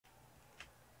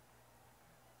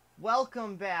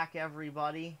Welcome back,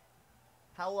 everybody.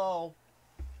 Hello.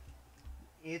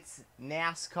 It's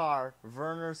NASCAR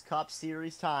Vernors Cup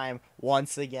Series time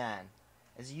once again.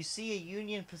 As you see a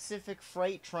Union Pacific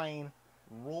freight train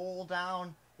roll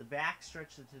down the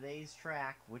backstretch of today's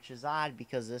track, which is odd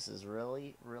because this is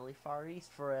really, really far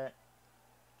east for it.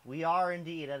 We are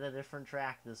indeed at a different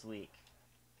track this week.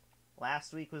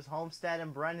 Last week was Homestead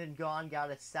and Brendan Gaughan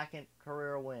got his second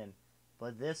career win.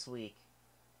 But this week,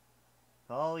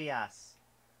 oh yes,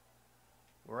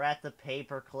 we're at the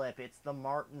paperclip. It's the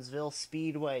Martinsville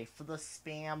Speedway for the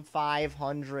Spam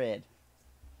 500.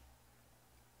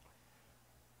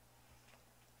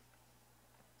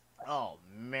 Oh,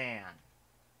 man.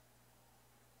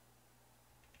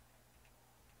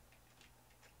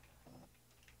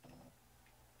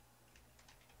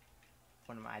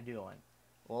 What am I doing?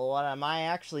 Well, what am I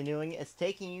actually doing is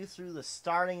taking you through the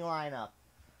starting lineup.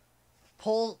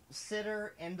 Pole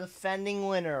sitter and defending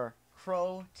winner,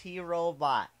 Crow T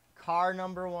Robot. Car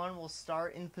number 1 will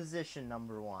start in position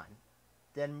number 1.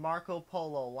 Then Marco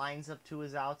Polo lines up to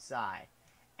his outside.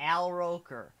 Al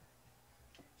Roker,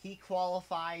 he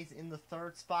qualifies in the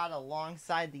 3rd spot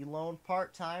alongside the lone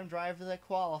part-time driver that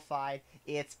qualified.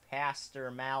 It's Pastor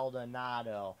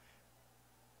Maldonado.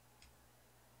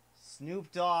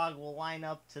 Snoop Dogg will line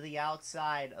up to the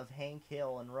outside of Hank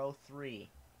Hill in row 3.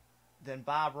 Then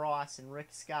Bob Ross and Rick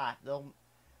Scott, they'll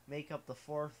make up the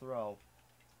 4th row.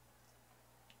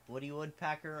 Woody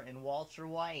Woodpecker and Walter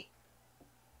White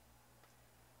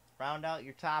round out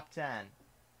your top 10.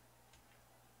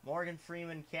 Morgan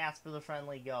Freeman, Casper the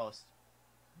Friendly Ghost,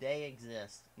 they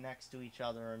exist next to each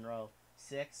other in row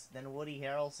 6. Then Woody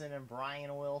Harrelson and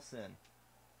Brian Wilson.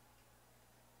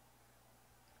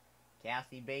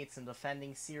 Kathy Bates and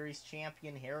defending series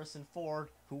champion Harrison Ford,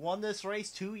 who won this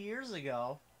race 2 years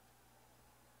ago,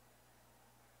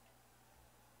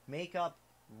 make up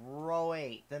row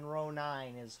 8. Then row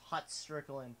 9 is Hut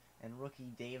Strickland and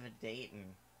rookie David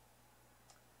Dayton.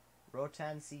 Row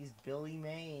 10 sees Billy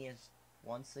Mays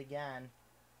once again,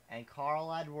 and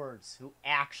Carl Edwards, who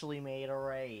actually made a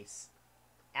race.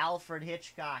 Alfred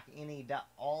Hitchcock in a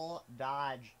all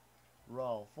Dodge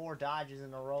row. 4 Dodges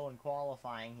in a row in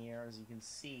qualifying here, as you can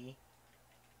see.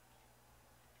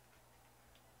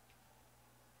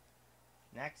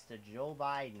 Next to Joe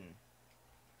Biden.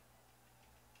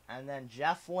 And then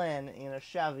Jeff Lynne in a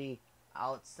Chevy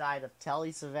outside of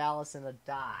Telly Savalas in a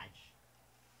Dodge.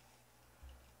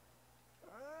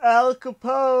 Al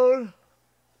Capone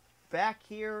back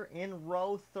here in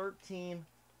row 13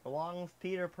 along with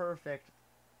Peter Perfect.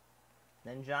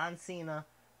 Then John Cena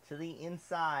to the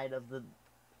inside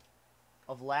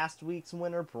of last week's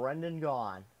winner Brendan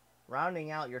Gaughan. Rounding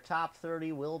out your top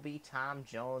 30 will be Tom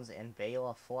Jones and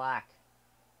Bela Fleck.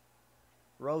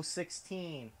 Row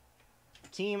 16.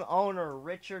 Team owner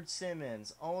Richard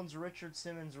Simmons owns Richard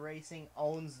Simmons Racing,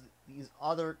 owns the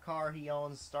other car he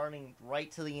owns starting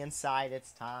right to the inside.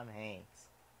 It's Tom Hanks.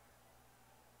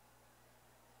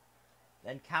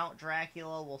 Then Count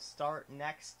Dracula will start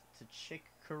next to Chick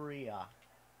Corea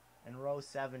in row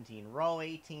 17. Row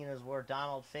 18 is where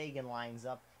Donald Fagen lines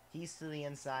up. He's to the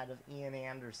inside of Ian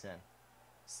Anderson.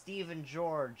 Stephen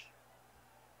George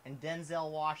and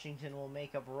Denzel Washington will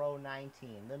make up row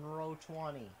 19. Then row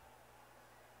 20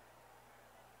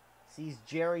 sees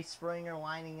Jerry Springer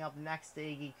lining up next to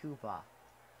Iggy Koopa.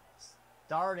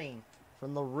 Starting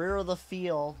from the rear of the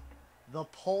field, the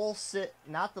points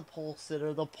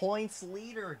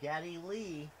leader, Geddy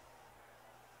Lee,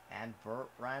 and Burt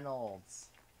Reynolds.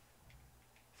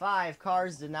 5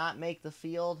 cars did not make the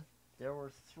field. There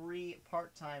were 3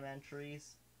 part-time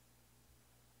entries.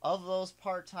 Of those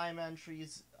part-time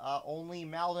entries, only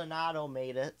Maldonado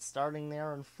made it, starting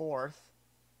there in 4th.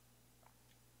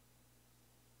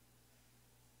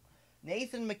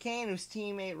 Nathan McCain, whose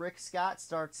teammate Rick Scott,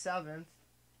 starts 7th.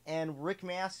 And Rick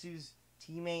Massey's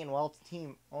teammate, and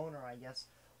team owner, I guess,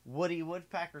 Woody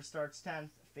Woodpecker starts 10th,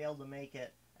 failed to make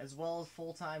it. As well as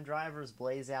full-time drivers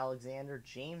Blaze Alexander,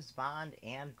 James Bond,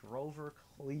 and Grover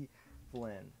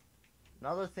Cleveland.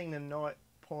 Another thing to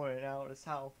point out is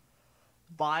how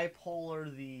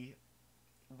bipolar the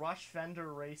Rush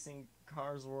Fender Racing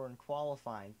cars were in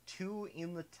qualifying. 2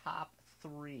 in the top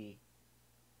 3.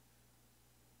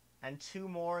 And 2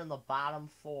 more in the bottom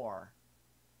 4.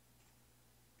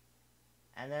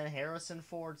 And then Harrison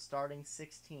Ford starting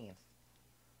 16th.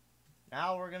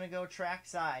 Now we're going to go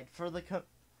trackside for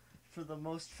the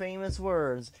most famous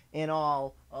words in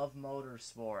all of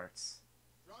motorsports.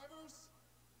 Drivers,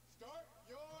 start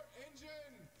your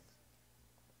engines!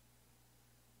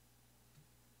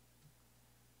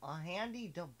 A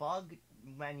handy debug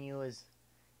menu is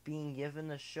being given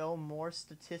to show more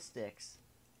statistics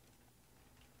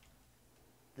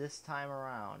this time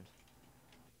around.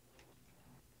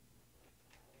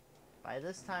 By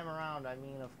this time around, I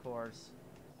mean, of course,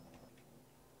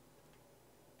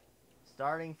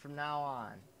 starting from now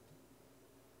on.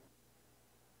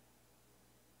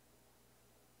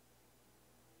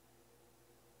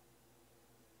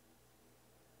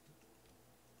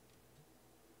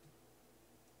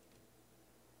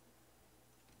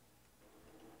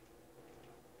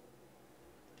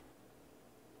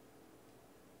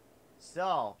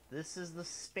 So, this is the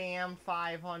Spam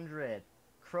 500.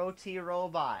 Crow T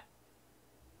Robot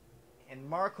and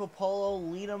Marco Polo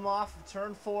lead him off of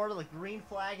turn 4. The green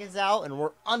flag is out, and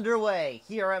we're underway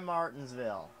here at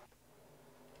Martinsville.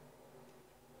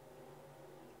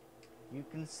 You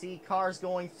can see cars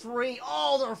going 3.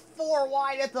 Oh, they're 4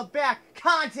 wide at the back.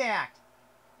 Contact!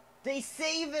 They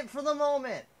save it for the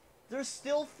moment. They're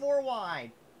still 4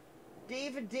 wide.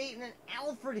 David Dayton and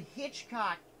Alfred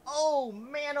Hitchcock. Oh,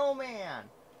 man, oh, man.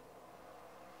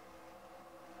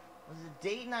 Was it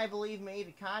Dayton, I believe,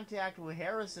 made contact with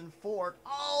Harrison Ford?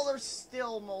 Oh, they're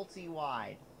still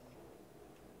multi-wide.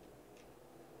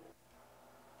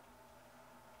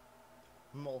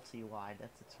 Multi-wide,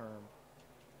 that's a term.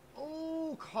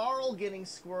 Oh, Carl getting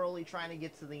squirrely trying to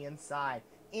get to the inside.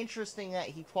 Interesting that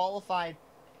he qualified.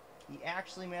 He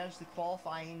actually managed to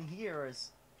qualify in here,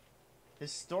 as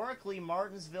historically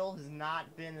Martinsville has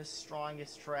not been his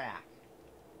strongest track.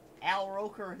 Al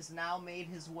Roker has now made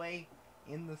his way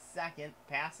in the second,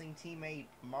 passing teammate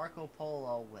Marco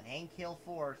Polo with Hank Hill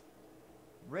 4th.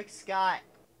 Rick Scott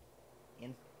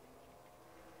in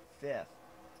 5th.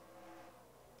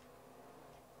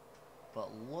 But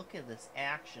look at this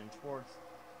action towards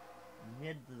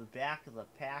mid to the back of the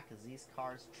pack as these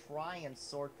cars try and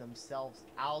sort themselves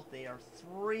out. They are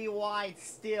 3 wide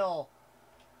still.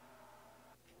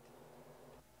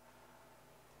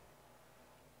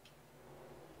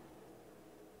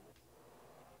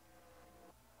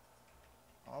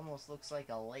 Almost looks like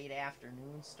a late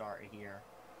afternoon start here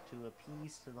to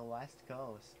appease to the West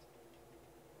Coast.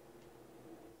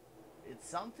 It's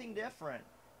something different.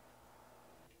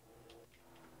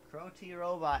 Crow T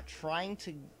Robot trying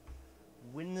to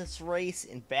win this race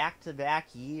in back-to-back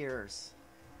years.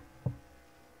 It's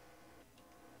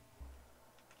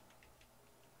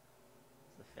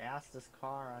the fastest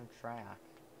car on track.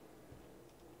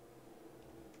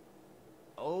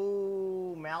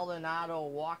 Oh, Maldonado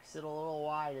walks it a little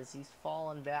wide as he's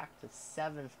fallen back to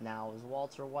 7th now as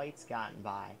Walter White's gotten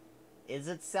by. Is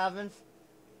it 7th?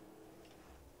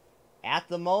 At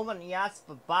the moment, yes,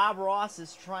 but Bob Ross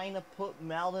is trying to put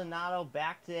Maldonado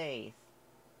back to 8th.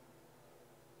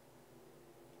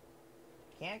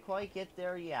 Can't quite get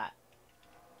there yet.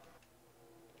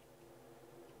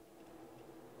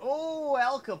 Oh,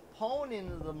 Al Capone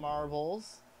into the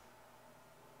marbles.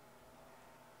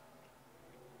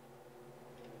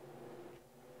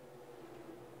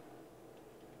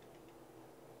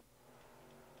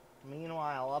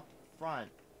 Meanwhile, up front,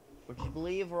 would you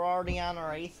believe we're already on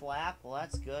our 8th lap? Well,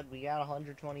 that's good. We got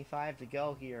 125 to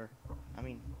go here. I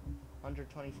mean,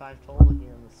 125 total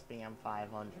here in the Spam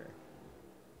 500.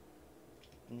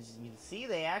 And as you can see,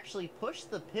 they actually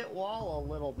pushed the pit wall a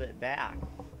little bit back.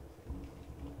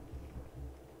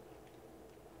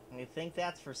 I think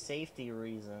that's for safety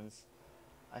reasons.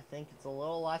 I think it's a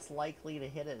little less likely to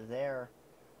hit it there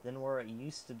than where it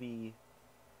used to be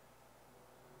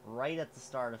right at the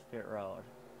start of pit road.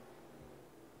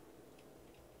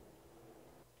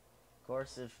 Of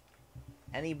course, if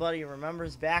anybody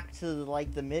remembers back to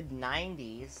like the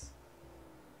mid-90s,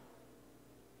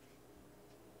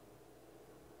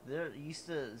 there used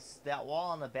to, that wall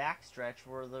on the backstretch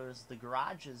where there's the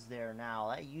garages there now,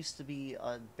 that used to be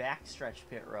a backstretch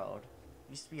pit road.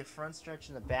 It used to be a front stretch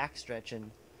and a backstretch, and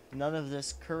none of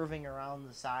this curving around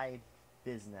the side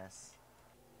business.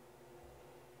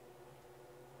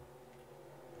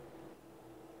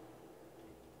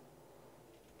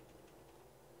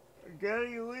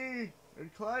 Geddy Lee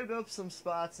had climbed up some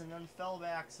spots and then fell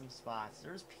back some spots.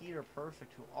 There's Peter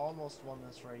Perfect, who almost won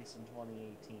this race in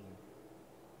 2018.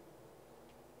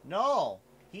 No,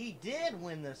 he did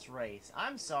win this race.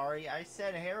 I'm sorry, I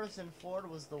said Harrison Ford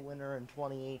was the winner in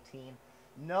 2018.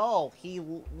 No, he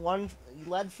won. He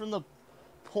led from the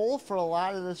pole for a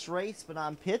lot of this race, but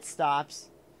on pit stops,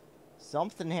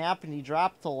 something happened. He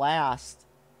dropped to last.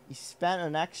 He spent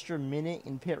an extra minute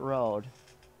in pit road.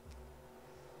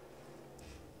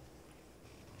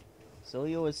 So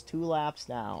he was 2 laps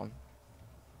down.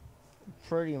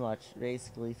 Pretty much,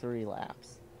 basically 3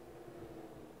 laps.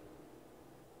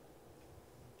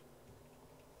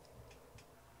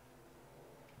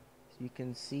 So you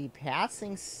can see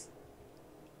passing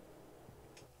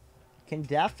can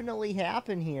definitely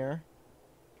happen here.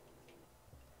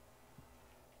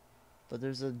 But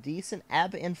there's a decent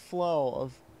ebb and flow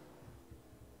of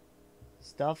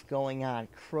stuff going on.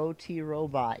 Crow T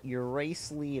Robot, your race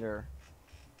leader.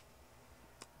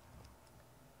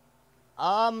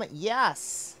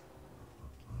 Yes.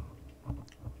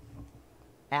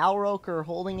 Al Roker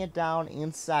holding it down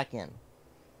in second.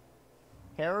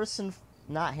 That's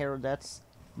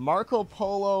Marco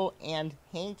Polo and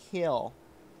Hank Hill.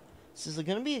 This is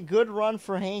going to be a good run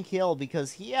for Hank Hill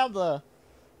because he had the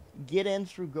get in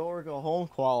through go or go home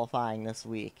qualifying this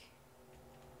week.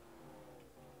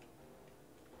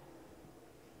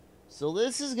 So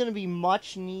this is going to be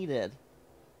much needed.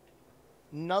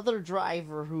 Another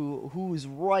driver who's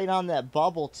right on that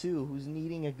bubble too, who's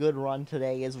needing a good run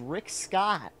today, is Rick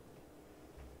Scott.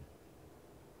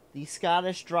 The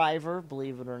Scottish driver,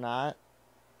 believe it or not.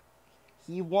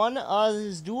 He won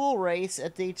his dual race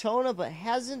at Daytona, but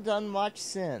hasn't done much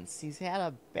since. He's had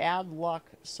a bad luck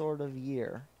sort of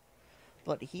year.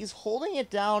 But he's holding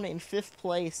it down in 5th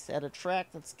place at a track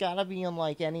that's got to be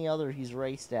unlike any other he's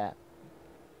raced at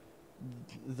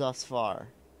thus far.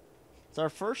 It's our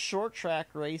first short track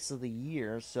race of the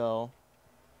year, so...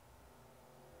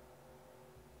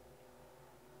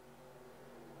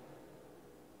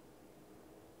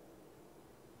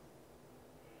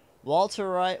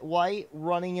 Walter White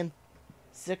running in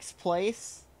 6th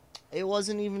place. It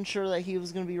wasn't even sure that he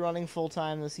was going to be running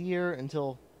full-time this year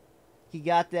until he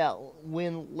got that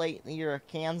win late in the year at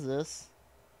Kansas.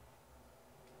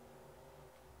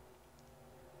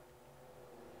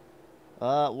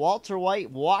 Walter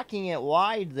White walking it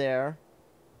wide there.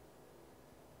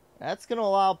 That's going to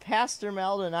allow Pastor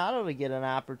Maldonado to get an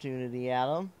opportunity at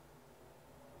him.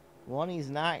 One he's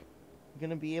not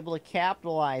going to be able to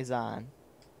capitalize on.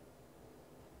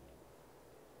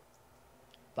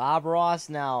 Bob Ross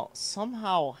now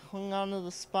somehow hung onto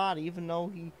the spot, even though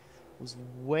he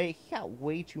got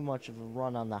way too much of a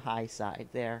run on the high side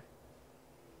there.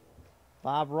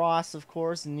 Bob Ross, of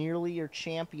course, nearly your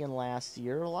champion last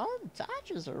year. A lot of the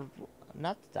Dodges are,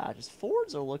 not the Dodges,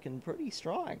 Fords are looking pretty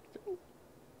strong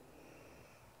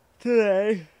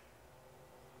today.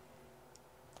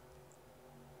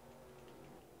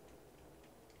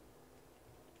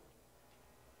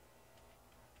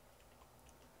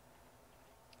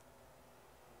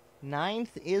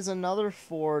 9th is another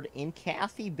Ford in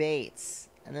Kathy Bates.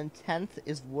 And then 10th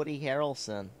is Woody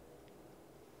Harrelson.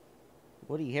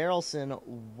 Woody Harrelson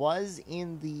was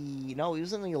in the... No, he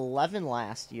was in the 11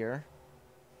 last year.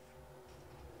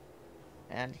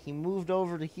 And he moved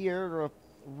over to here,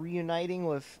 reuniting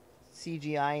with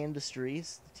CGI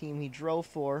Industries, the team he drove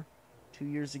for 2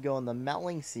 years ago in the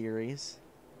Melling Series,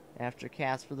 after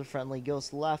Casper the Friendly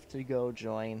Ghost left to go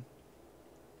join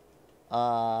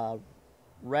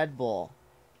Red Bull.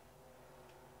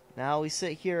 Now we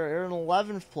sit here in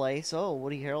 11th place. Oh,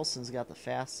 Woody Harrelson's got the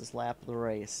fastest lap of the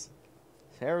race.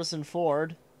 Harrison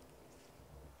Ford,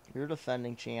 your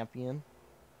defending champion.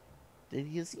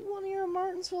 Is he won here in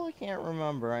Martinsville? I can't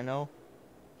remember. I know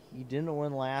he didn't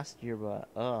win last year,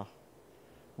 but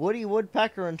Woody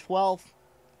Woodpecker in 12th.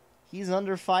 He's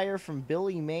under fire from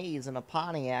Billy Mays in a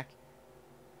Pontiac.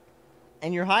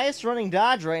 And your highest running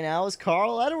Dodge right now is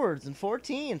Carl Edwards in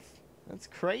 14th. That's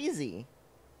crazy.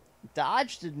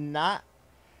 Dodge did not...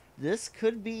 This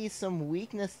could be some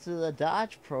weakness to the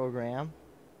Dodge program.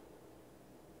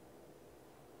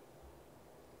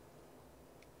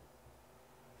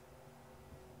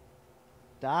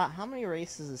 How many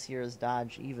races this year has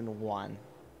Dodge even won?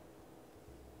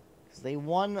 Because they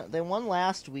won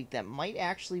last week. That might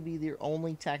actually be their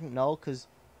only no, because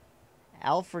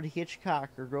Alfred Hitchcock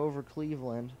or Grover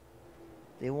Cleveland.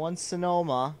 They won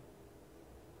Sonoma.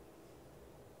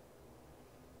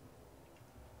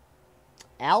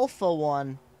 Alpha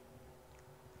won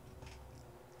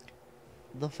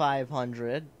the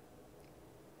 500.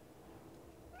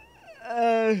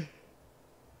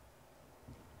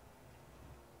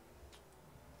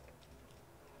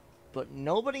 But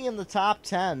nobody in the top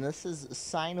 10. This is a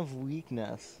sign of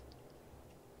weakness.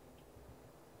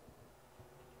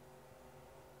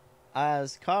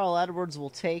 As Carl Edwards will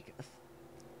take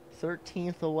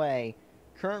 13th away.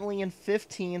 Currently in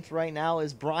 15th right now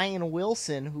is Brian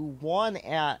Wilson, who won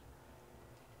at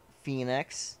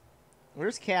Phoenix.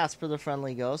 Where's Casper the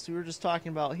Friendly Ghost? We were just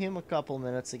talking about him a couple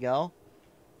minutes ago.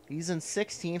 He's in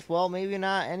 16th. Well, maybe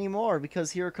not anymore,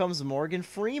 because here comes Morgan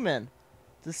Freeman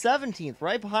to 17th.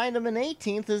 Right behind him in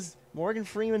 18th is Morgan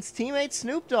Freeman's teammate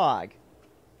Snoop Dogg.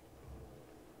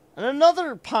 And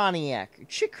another Pontiac,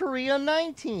 Chick Corea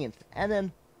 19th. And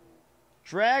then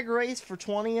drag race for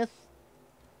 20th.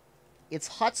 It's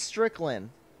Hut Strickland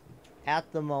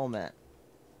at the moment.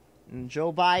 And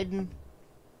Joe Biden,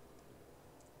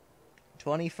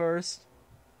 21st.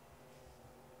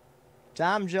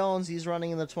 Tom Jones, he's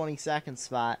running in the 22nd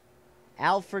spot.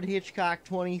 Alfred Hitchcock,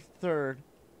 23rd.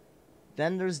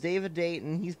 Then there's David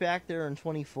Dayton, he's back there in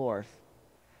 24th.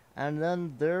 And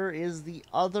then there is the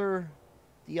other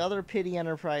Pity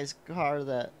Enterprise car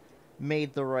that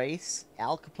made the race.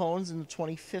 Al Capone's in the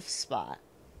 25th spot.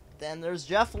 Then there's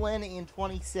Jeff Lynne in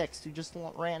 26th, who just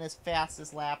ran his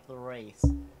fastest lap of the race.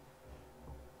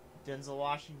 Denzel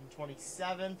Washington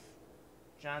 27th.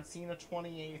 John Cena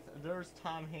 28th. There's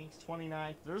Tom Hanks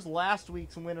 29th. There's last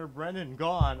week's winner Brendan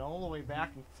Gaughan all the way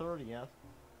back in 30th.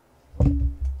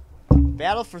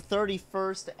 Battle for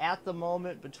 31st at the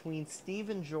moment between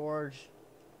Stephen George,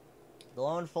 the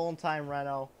lone full-time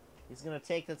Renault. He's going to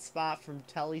take that spot from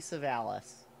Telly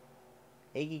Savalas.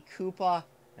 Iggy Koopa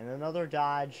and another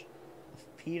Dodge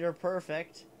of Peter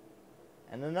Perfect.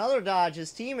 And another Dodge,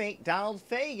 his teammate Donald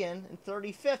Fagen in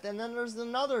 35th. And then there's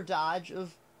another Dodge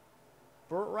of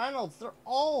Burt Reynolds. They're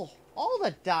all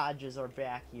the Dodges are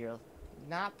back here.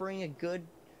 Not bring a good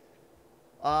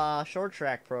short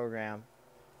track program.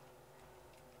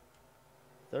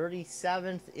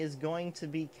 37th is going to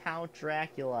be Count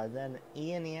Dracula. Then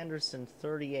Ian Anderson,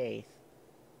 38th.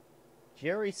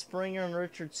 Jerry Springer and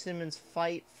Richard Simmons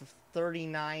fight for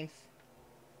 39th.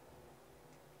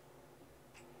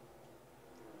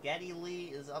 Geddy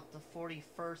Lee is up to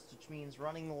 41st, which means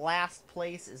running last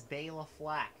place is Bela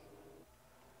Fleck.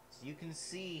 So you can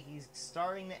see he's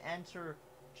starting to enter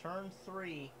turn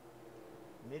 3.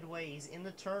 Midway, he's in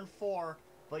the turn 4,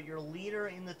 but your leader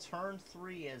in the turn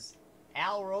 3 is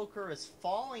Al Roker is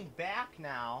falling back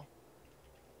now.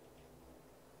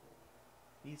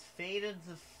 He's faded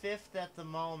to 5th at the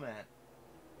moment.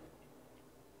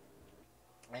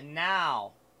 And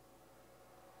now,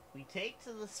 we take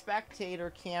to the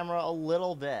spectator camera a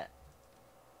little bit.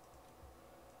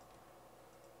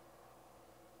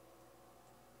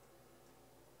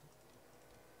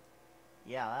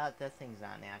 Yeah, that thing's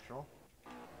not natural.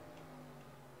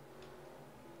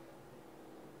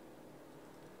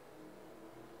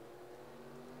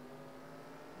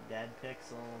 Dead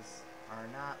pixels are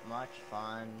not much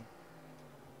fun.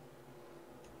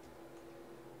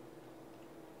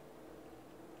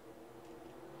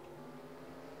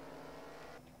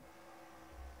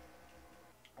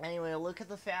 Anyway, look at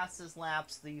the fastest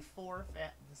laps. The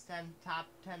top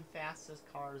 10 fastest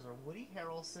cars are Woody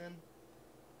Harrelson,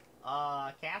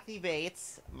 Kathy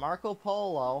Bates, Marco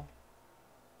Polo,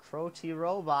 Crow T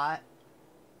Robot,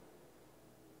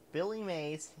 Billy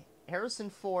Mays, Harrison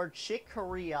Ford, Chick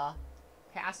Corea,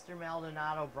 Pastor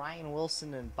Maldonado, Brian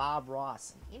Wilson, and Bob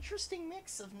Ross. An interesting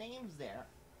mix of names there.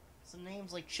 Some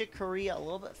names like Chick Corea a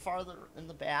little bit farther in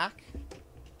the back.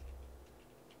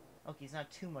 Okay, he's not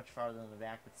too much farther in the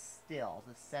back, but still,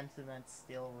 the sentiment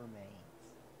still remains.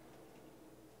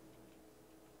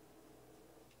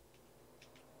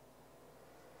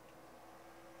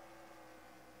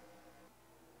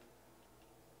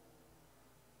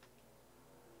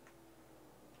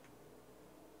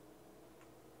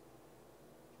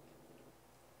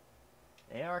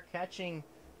 They are catching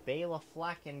Bela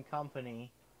Fleck and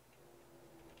company.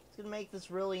 It's going to make this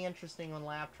really interesting when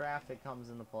lap traffic comes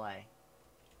into play.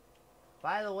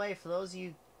 By the way, for those of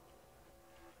you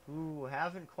who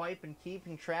haven't quite been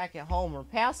keeping track at home, we're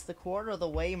past the quarter of the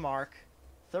way mark.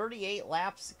 38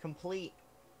 laps complete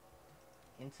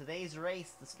in today's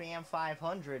race, the Spam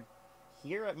 500,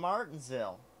 here at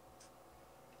Martinsville.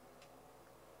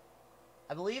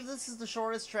 I believe this is the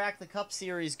shortest track the Cup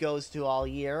Series goes to all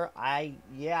year. I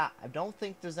don't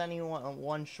think there's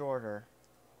one shorter.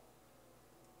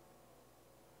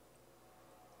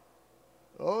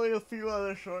 Only a few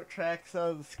other short tracks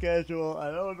on the schedule.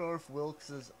 I know North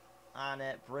Wilkes is on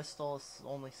it. Bristol is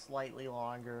only slightly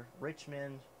longer.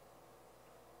 Richmond.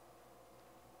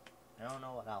 I don't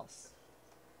know what else.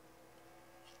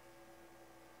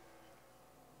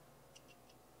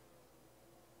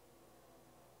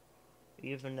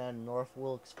 Even then, North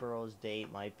Wilkesboro's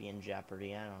date might be in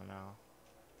jeopardy. I don't know.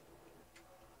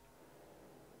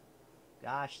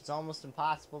 Gosh, it's almost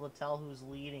impossible to tell who's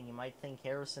leading. You might think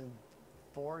Harrison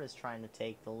Ford is trying to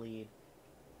take the lead.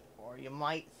 Or you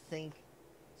might think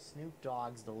Snoop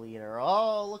Dogg's the leader.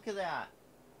 Oh, look at that.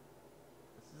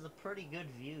 This is a pretty good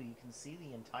view. You can see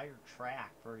the entire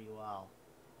track pretty well.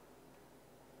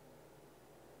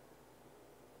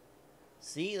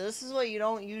 See, this is what you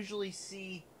don't usually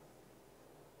see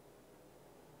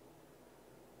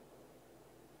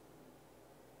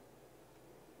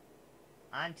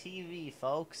on TV,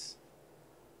 folks.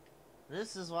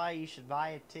 This is why you should buy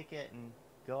a ticket and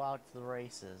go out to the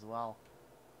races. Well,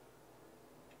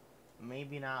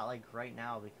 Maybe not like right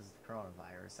now because of the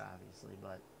coronavirus, obviously,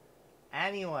 but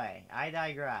anyway, I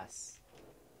digress.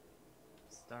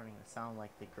 It's starting to sound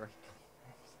like the great.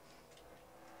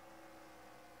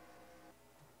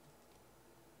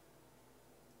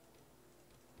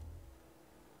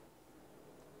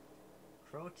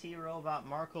 Crow T Robot,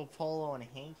 Marco Polo, and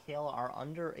Hank Hill are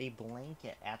under a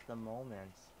blanket at the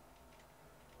moment.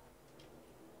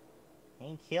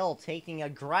 Hank Hill taking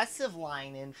aggressive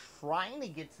line in, trying to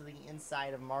get to the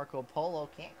inside of Marco Polo.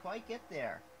 Can't quite get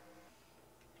there.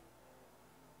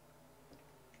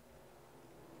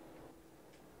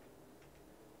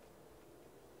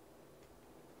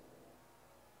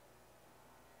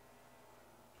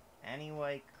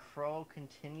 Anyway, Crow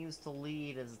continues to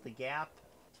lead as the gap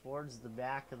towards the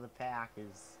back of the pack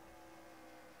is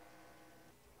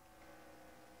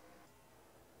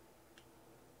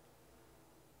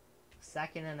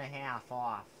second and a half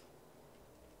off.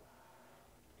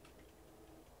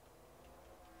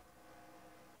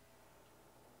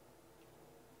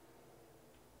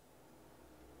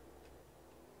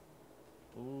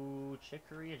 Ooh,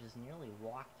 Chicoria just nearly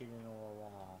walked it into a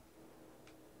wall.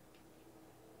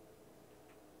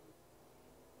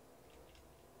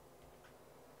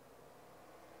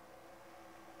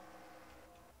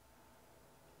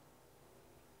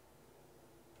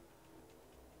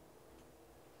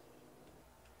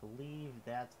 I believe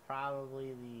that's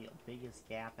probably the biggest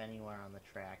gap anywhere on the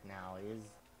track now, is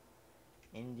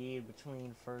indeed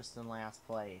between first and last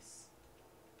place.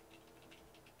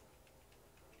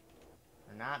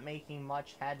 They're not making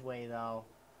much headway though.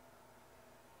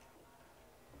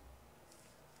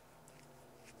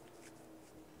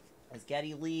 As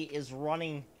Geddy Lee is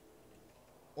running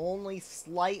only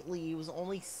slightly, he was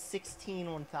only 16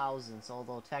 1/1000ths,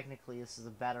 although technically this is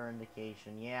a better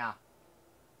indication. Yeah.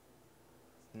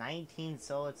 19,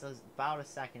 so it's about a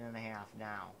second and a half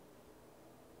now.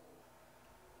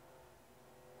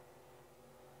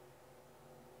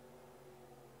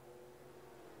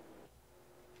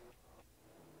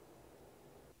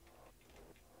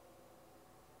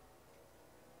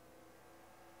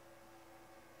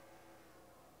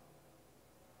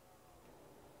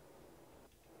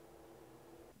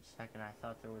 For a second, I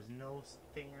thought there was no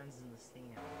fans in the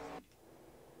stands.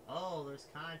 Oh, there's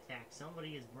contact.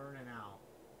 Somebody is burning out.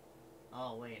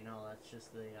 Oh wait, no, that's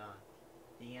just the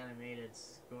animated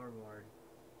scoreboard.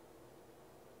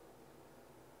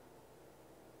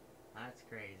 That's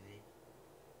crazy.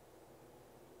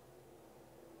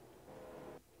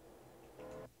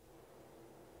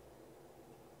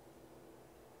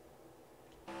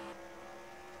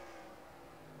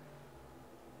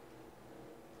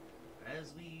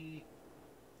 As we...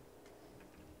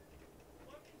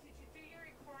 Look, did you do your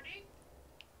recording?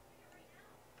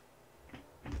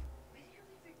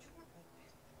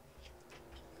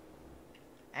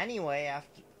 Anyway,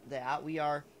 after that, we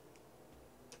are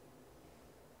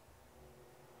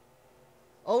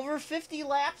over 50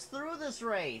 laps through this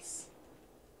race.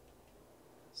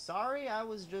 Sorry, I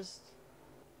was just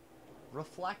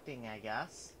reflecting, I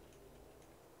guess.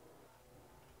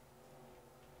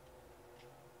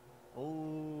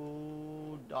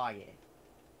 Oh, doggy.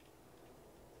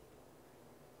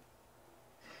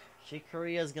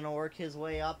 Chicoria is going to work his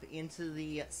way up into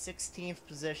the 16th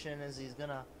position as he's going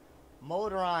to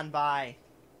motor on by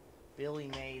Billy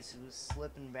Mays, who's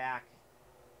slipping back.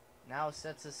 Now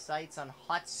sets his sights on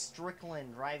Hut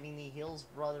Strickland driving the Hills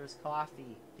Brothers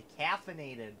Coffee.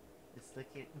 Decaffeinated. It's the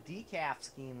decaf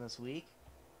scheme this week.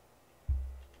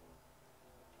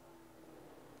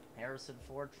 Harrison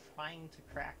Ford trying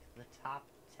to crack the top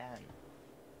 10.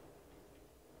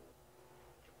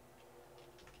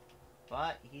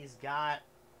 But he's got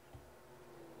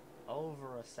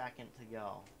over a second to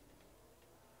go.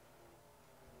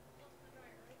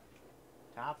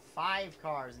 Top 5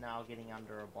 cars now getting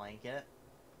under a blanket.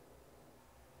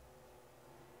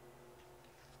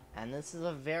 And this is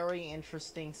a very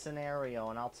interesting scenario,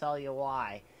 and I'll tell you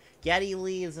why. Geddy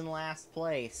Lee is in last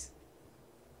place.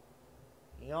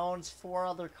 He owns 4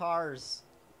 other cars.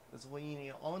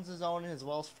 He owns his own as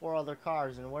well as 4 other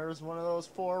cars. And where's one of those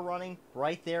 4 running?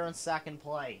 Right there in second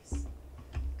place.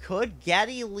 Could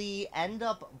Geddy Lee end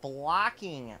up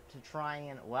blocking to try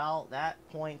and... Well, that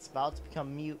point's about to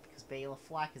become mute because Bela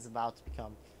Fleck is about to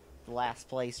become the last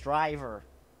place driver.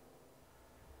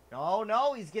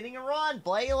 No, he's getting a run.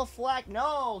 Bela Fleck,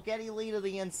 no. Geddy Lee to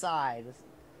the inside.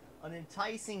 An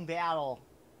enticing battle.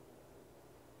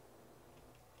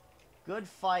 Good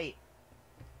fight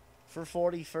for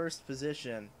 41st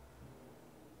position.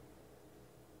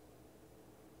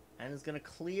 And is going to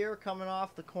clear coming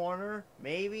off the corner.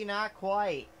 Maybe not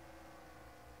quite.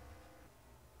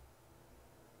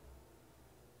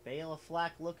 Tyler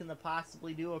Fleck looking to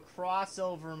possibly do a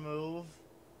crossover move.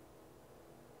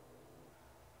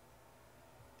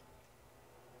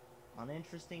 An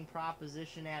interesting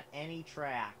proposition at any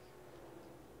track.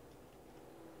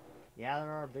 Yeah,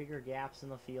 there are bigger gaps in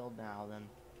the field now than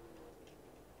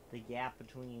the gap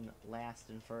between last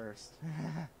and first.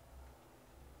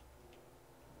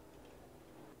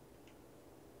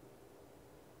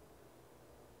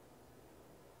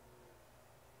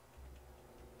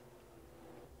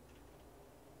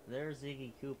 There's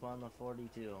Ziggy Coop on the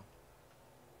 42.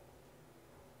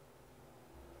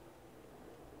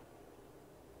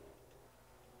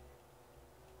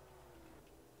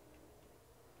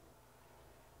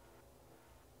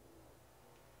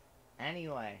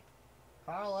 Anyway,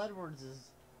 Carl Edwards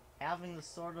is having the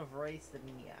sort of race that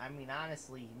I mean,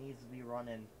 honestly, he needs to be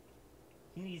running.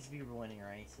 He needs to be winning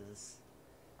races.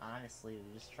 Honestly,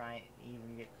 to just try and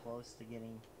even get close to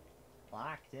getting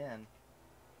locked in.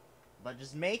 But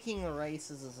just making the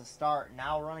races as a start,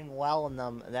 now running well in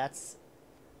them, that's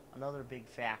another big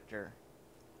factor.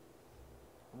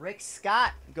 Rick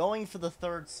Scott going for the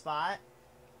 3rd spot.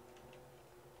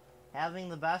 Having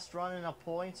the best run in a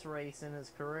points race in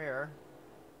his career.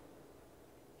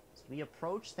 As we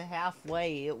approach the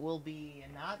halfway, it will be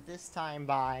not this time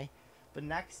by, but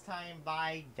next time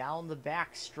by down the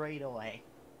back straightaway.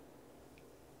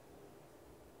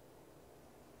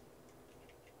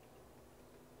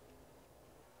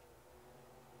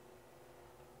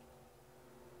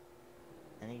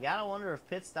 And you gotta wonder if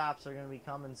pit stops are gonna be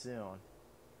coming soon.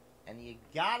 And you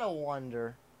gotta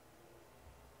wonder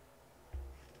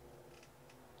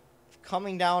if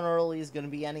coming down early is gonna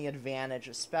be any advantage,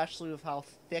 especially with how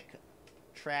thick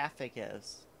traffic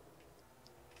is.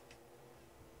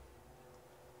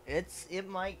 It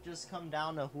might just come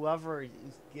down to whoever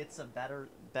gets a better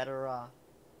the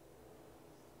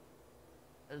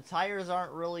tires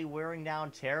aren't really wearing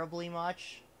down terribly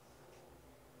much.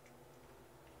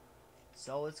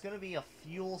 So it's going to be a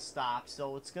fuel stop.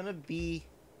 So it's going to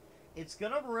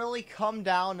really come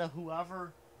down to whoever's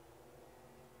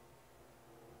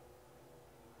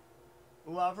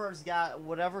got,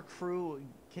 whatever crew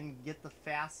can get the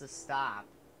fastest stop.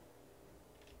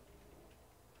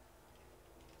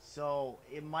 So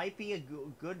it might be a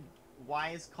good,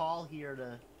 wise call here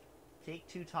to take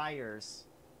 2 tires.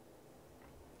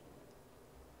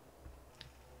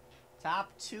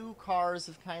 Top 2 cars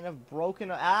have kind of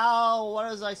broken. Ow! What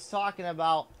was I talking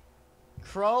about?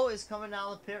 Crow is coming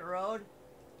down the pit road.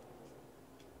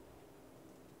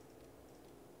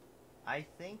 I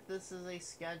think this is a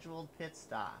scheduled pit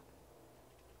stop.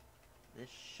 This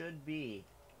should be.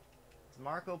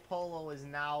 Marco Polo is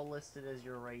now listed as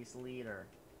your race leader.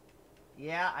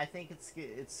 Yeah, I think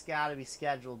it's got to be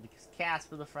scheduled because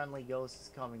Casper the Friendly Ghost is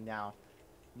coming down.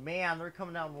 Man, they're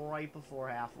coming down right before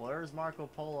halfway. There's Marco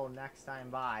Polo next time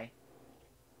by.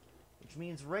 Which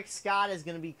means Rick Scott is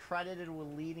going to be credited with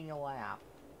leading a lap.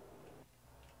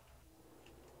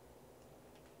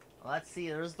 Let's see,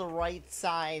 there's the right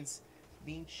sides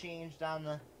being changed on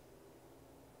the...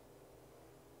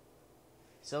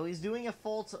 So he's doing a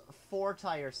full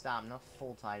 4-tire stop, not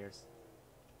full tires.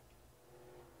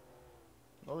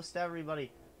 Most everybody.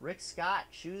 Rick Scott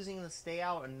choosing to stay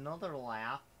out another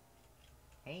lap.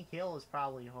 Hank Hill is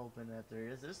probably hoping that there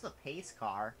is. There's the pace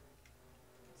car.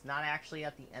 It's not actually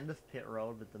at the end of pit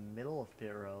road, but the middle of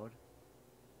pit road.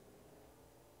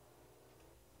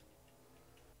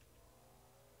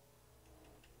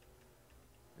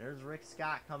 There's Rick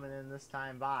Scott coming in this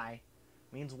time by.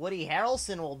 Means Woody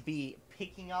Harrelson will be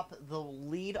picking up the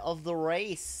lead of the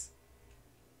race.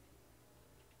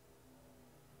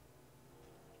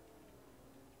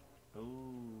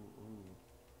 Ooh.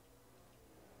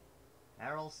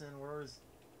 Harrelson, where's...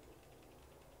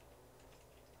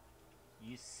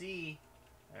 You see,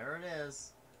 there it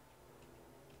is.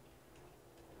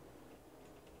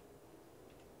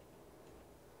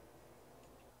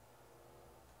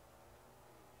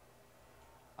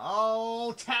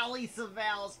 Oh, Tally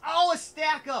Savalas. Oh, a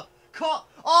stack up.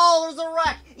 Oh, there's a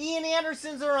wreck. Ian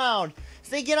Anderson's around. So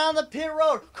they get on the pit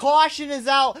road. Caution is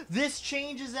out. This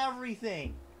changes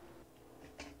everything.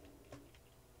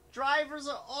 Drivers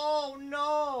are... Oh,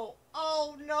 no.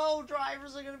 Oh, no.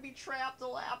 Drivers are going to be trapped a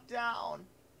lap down.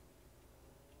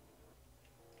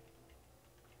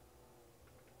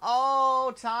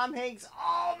 Oh, Tom Hanks.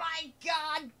 Oh, my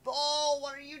God. Oh,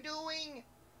 what are you doing?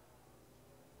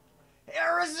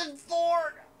 Harrison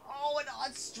Ford. Oh,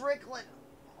 and Strickland.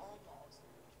 Almost.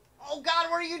 Oh, God,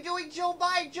 what are you doing, Joe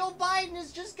Biden? Joe Biden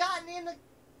has just gotten in the...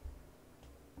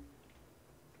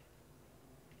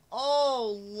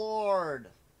 Oh, Lord.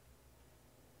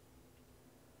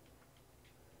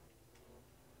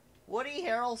 Woody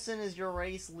Harrelson is your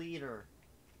race leader.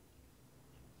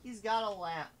 He's got a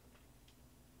lap.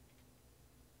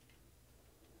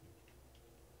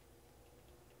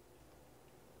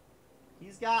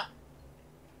 He's got...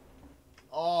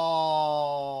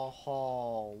 Oh,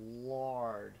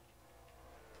 Lord.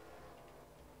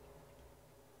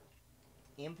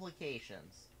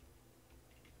 Implications.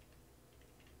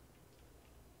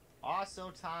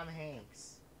 Also, Tom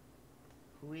Hanks,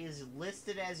 who is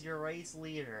listed as your race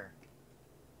leader.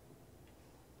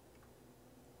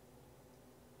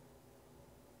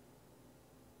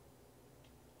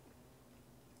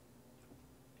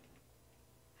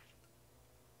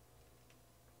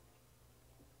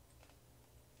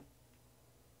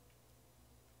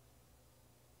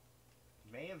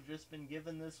 May have just been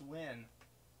given this win.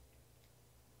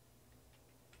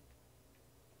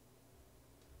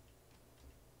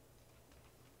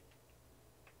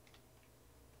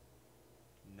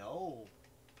 No.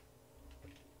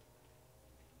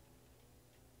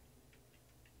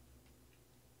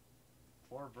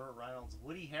 Poor Burt Reynolds.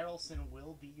 Woody Harrelson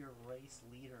will be your race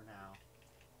leader now.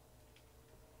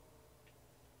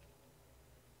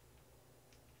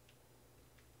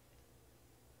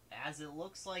 As it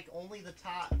looks like only the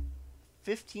top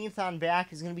 15th on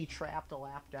back is going to be trapped a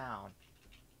lap down.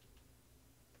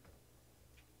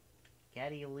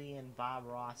 Geddy Lee and Bob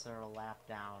Ross are a lap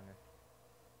down.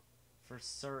 For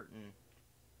certain.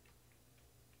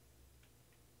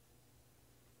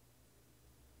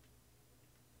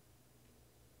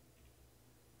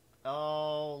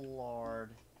 Oh, Lord.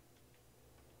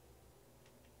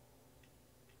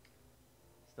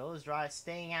 Those drives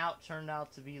staying out turned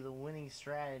out to be the winning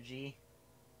strategy.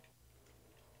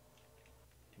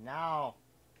 Now.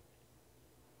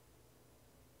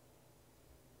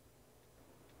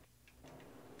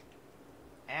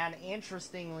 And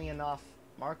interestingly enough,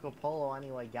 Marco Polo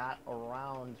anyway got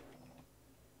around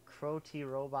Crow T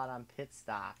Robot on pit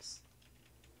stops.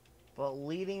 But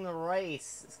leading the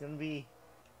race is going to be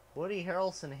Woody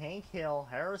Harrelson, Hank Hill,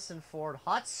 Harrison Ford,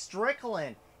 Hut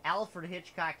Strickland, Alfred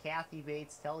Hitchcock, Kathy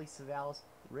Bates, Telly Savalas,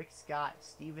 Rick Scott,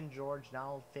 Stephen George,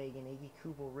 Donald Fagen, Iggy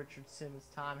Cooper, Richard Simmons,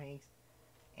 Tom Hanks,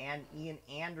 and Ian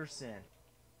Anderson.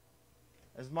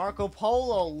 As Marco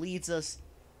Polo leads us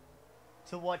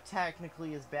to what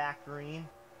technically is back green.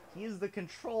 He is the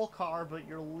control car, but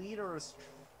your leader is...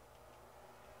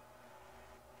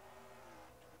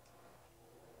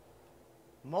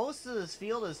 Most of this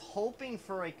field is hoping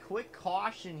for a quick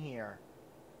caution here.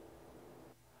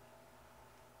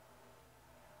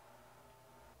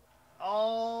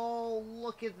 Oh,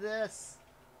 look at this.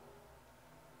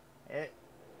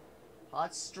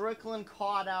 Hut Strickland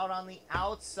caught out on the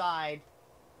outside.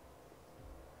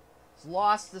 He's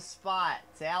lost the spot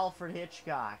to Alfred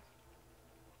Hitchcock.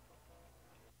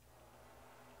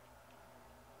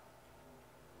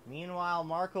 Meanwhile,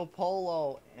 Marco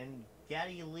Polo and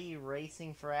Geddy Lee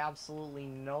racing for absolutely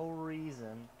no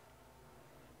reason.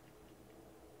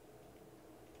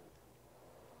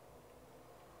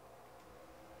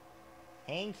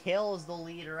 Hank Hill is the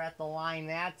leader at the line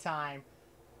that time.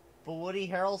 But Woody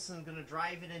Harrelson's going to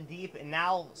drive it in deep and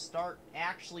now start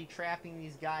actually trapping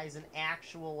these guys an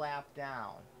actual lap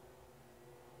down.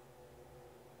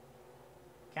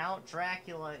 Count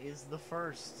Dracula is the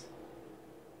first.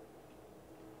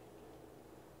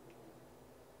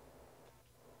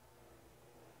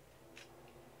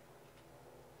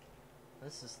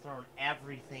 This has thrown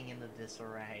everything into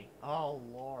disarray. Oh,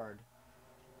 Lord.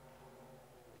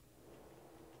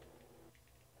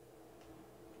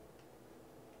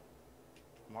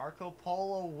 Marco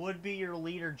Polo would be your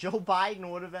leader. Joe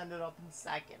Biden would have ended up in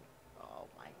second. Oh,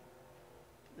 my.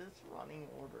 This running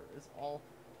order is all...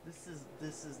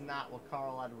 This is not what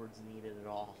Carl Edwards needed at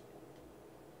all.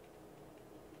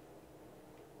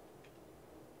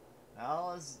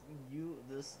 Well, as you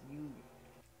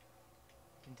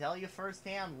can tell you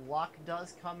firsthand, luck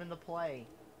does come into play.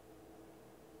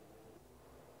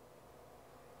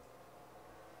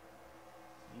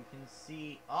 You can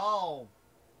see, oh,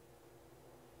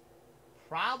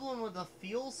 problem with the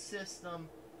fuel system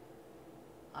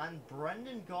on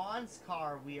Brendan Gaughan's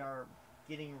car we are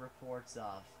getting reports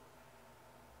of.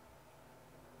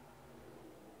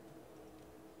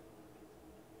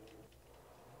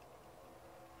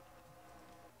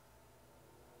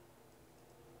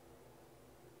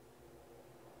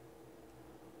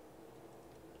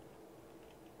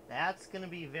 That's going to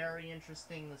be very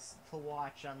interesting to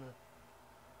watch on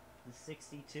the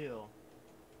 62.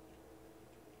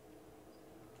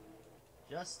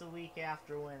 Just a week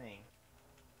after winning.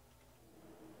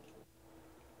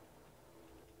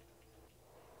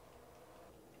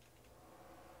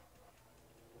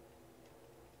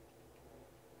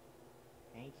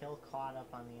 Kyle caught up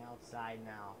on the outside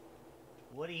now.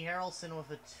 Woody Harrelson with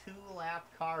a 2-lap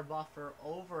car buffer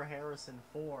over Harrison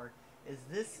Ford.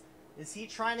 Is he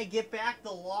trying to get back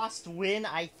the lost win?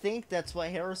 I think that's what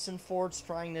Harrison Ford's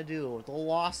trying to do. The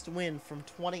lost win from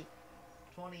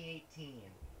 2018.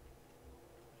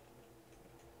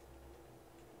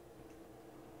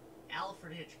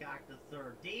 Alfred Hitchcock the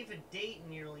third. David Dayton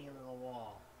nearly into the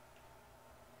wall.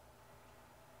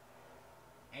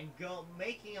 And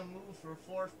making a move for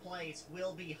 4th place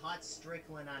will be Hut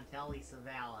Strickland on Telly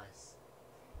Savalas.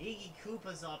 Iggy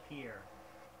Koopa's up here.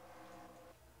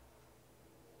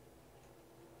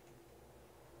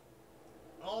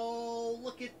 Oh,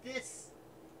 look at this.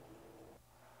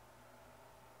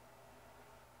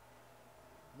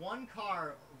 One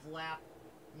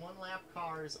lap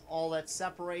car is all that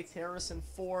separates Harrison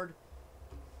Ford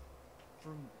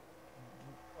from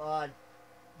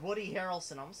Woody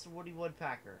Harrelson. I'm Mr. Woody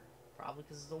Woodpecker. Probably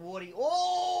because of the Woody.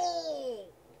 Oh!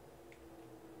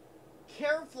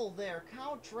 Careful there.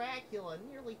 Count Dracula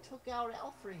nearly took out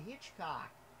Alfred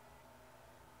Hitchcock.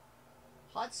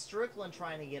 Hut Strickland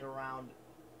trying to get around.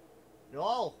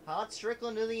 No, Hut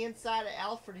Strickland to the inside of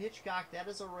Alfred Hitchcock. That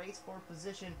is a race for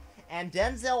position. And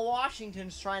Denzel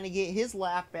Washington's trying to get his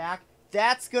lap back.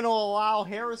 That's going to allow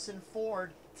Harrison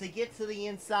Ford to get to the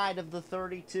inside of the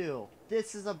 32.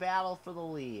 This is a battle for the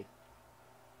lead.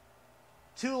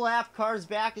 2 lap cars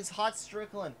back is Hut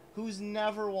Strickland, who's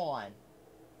never won.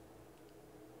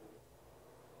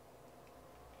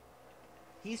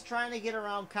 He's trying to get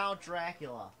around Count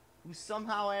Dracula, who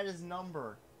somehow had his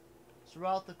number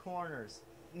throughout the corners.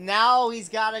 Now he's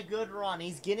got a good run.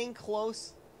 He's getting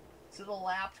close to the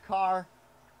lapped car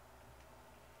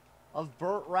of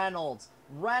Burt Reynolds.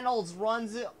 Reynolds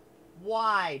runs it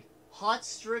wide. Hut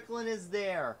Strickland is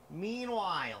there.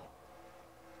 Meanwhile,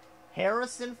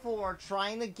 Harrison Ford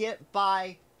trying to get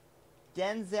by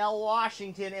Denzel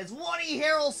Washington as Woody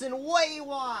Harrelson way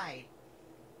wide.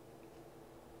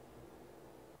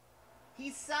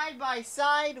 He's side by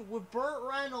side with Burt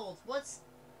Reynolds. What's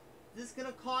this going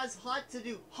to cause Hut to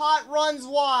do? Hut runs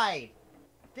wide.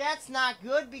 That's not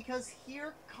good because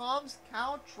here comes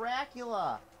Count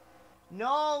Dracula.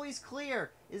 No, he's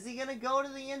clear. Is he going to go to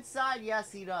the inside?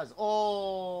 Yes, he does.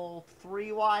 Oh,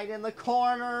 3 wide in the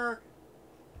corner.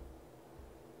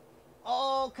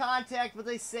 Oh, contact, but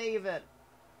they save it.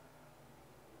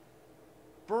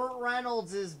 Burt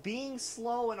Reynolds is being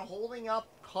slow and holding up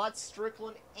Hut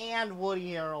Strickland and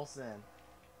Woody Harrelson.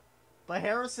 But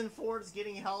Harrison Ford's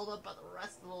getting held up by the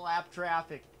rest of the lap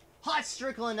traffic. Hut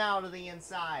Strickland now to the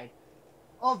inside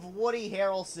of Woody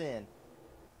Harrelson.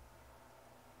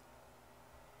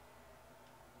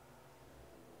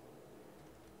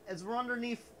 As we're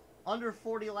under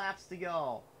 40 laps to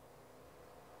go.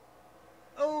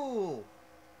 Oh!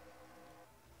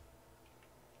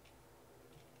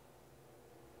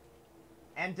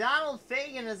 And Donald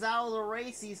Fagen is out of the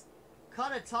race. He's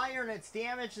cut a tire and it's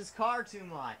damaged his car too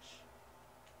much.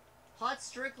 Hut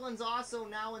Strickland's also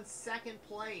now in 2nd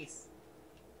place.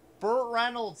 Burt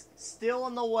Reynolds still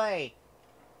in the way.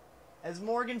 As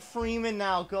Morgan Freeman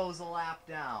now goes a lap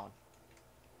down.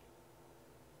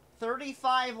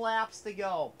 35 laps to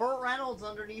go. Burt Reynolds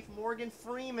underneath Morgan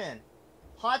Freeman.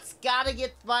 Hut's got to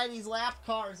get by these lap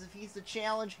cars if he's to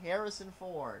challenge Harrison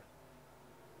Ford.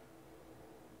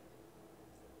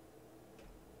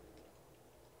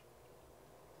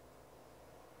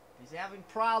 He's having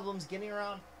problems getting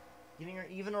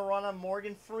even a run on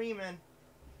Morgan Freeman.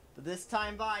 But this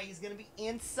time by, he's going to be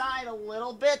inside a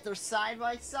little bit. They're side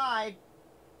by side.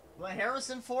 But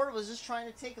Harrison Ford was just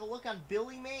trying to take a look on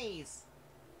Billy Mays.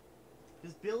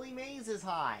 Because Billy Mays is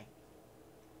high.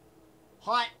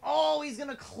 Hut. Oh, he's going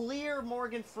to clear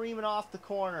Morgan Freeman off the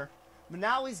corner. But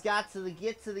now he's got to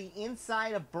get to the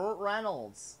inside of Burt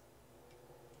Reynolds.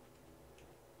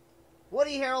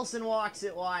 Woody Harrelson walks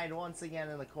it wide once again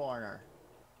in the corner.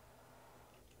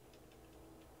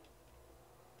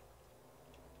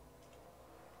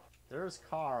 There's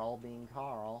Carl being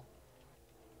Carl.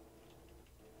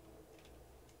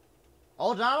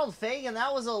 Oh, Donald Fagen,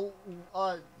 that was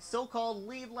a so-called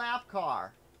lead lap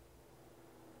car.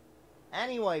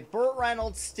 Anyway, Burt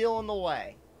Reynolds still in the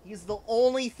way. He's the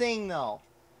only thing, though,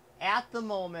 at the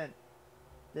moment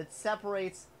that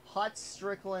separates Hut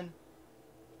Strickland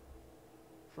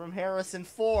from Harrison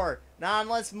Ford. Now,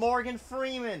 unless Morgan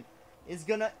Freeman is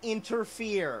going to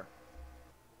interfere.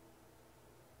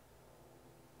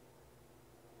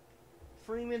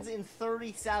 Freeman's in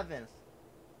 37th.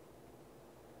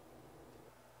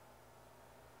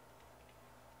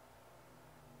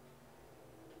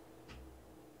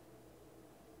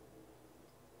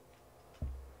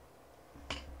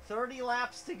 30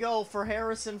 laps to go for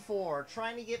Harrison Ford,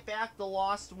 trying to get back the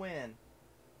lost win.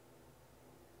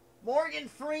 Morgan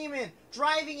Freeman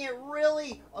driving it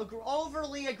really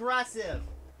overly aggressive.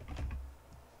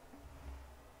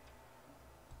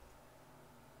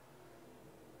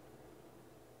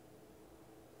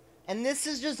 And this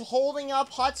is just holding up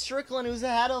Hut Strickland, who's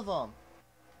ahead of him.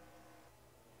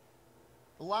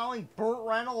 Allowing Burt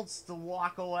Reynolds to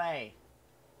walk away.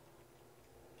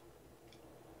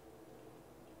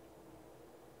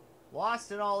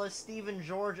 Lost in all this, Stephen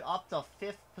George up to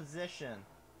 5th position.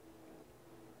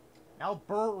 Now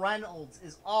Burt Reynolds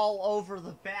is all over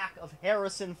the back of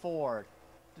Harrison Ford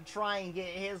to try and get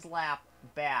his lap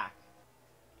back.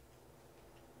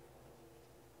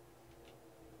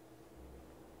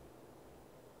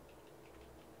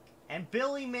 And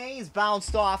Billy Mays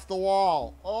bounced off the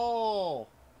wall. Oh!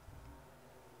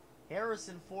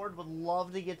 Harrison Ford would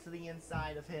love to get to the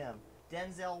inside of him.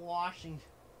 Denzel Washington.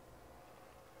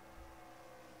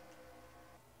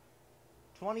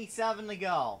 27 to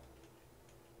go.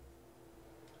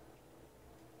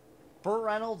 Burt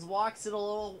Reynolds walks it a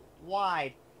little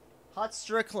wide. Hut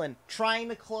Strickland trying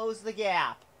to close the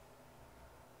gap.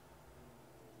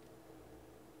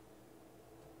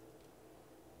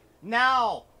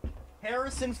 Now,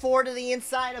 Harrison Ford to the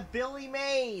inside of Billy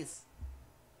Mays.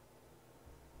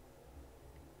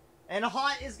 And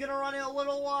Hut is going to run it a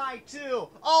little wide, too.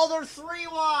 Oh, they're 3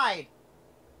 wide.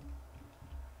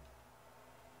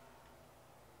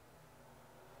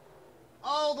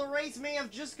 Oh, the race may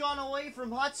have just gone away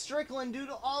from Hut Strickland due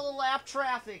to all the lap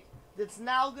traffic that's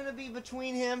now going to be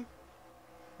between him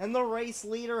and the race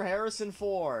leader, Harrison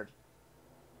Ford.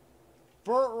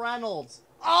 Burt Reynolds.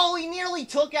 Oh, he nearly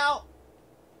took out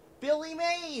Billy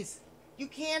Mays. You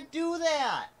can't do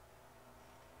that.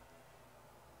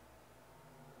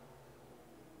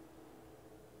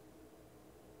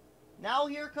 Now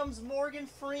here comes Morgan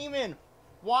Freeman.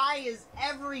 Why is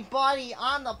everybody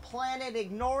on the planet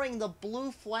ignoring the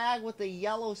blue flag with the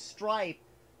yellow stripe?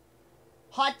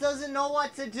 Hut doesn't know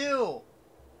what to do.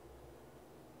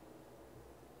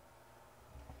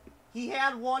 He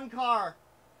had 1 car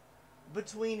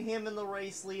between him and the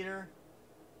race leader.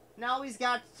 Now he's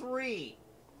got 3.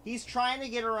 He's trying to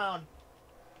get around.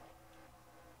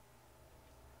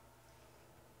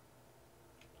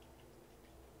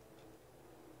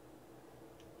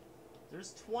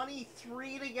 There's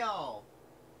 23 to go.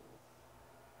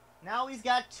 Now he's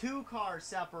got 2 car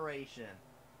separation.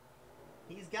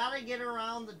 He's got to get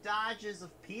around the dodges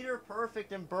of Peter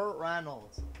Perfect and Burt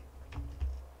Reynolds.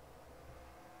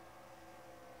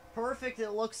 Perfect,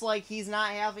 it looks like he's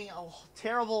not having a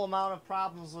terrible amount of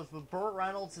problems with, but Burt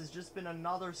Reynolds has just been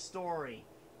another story.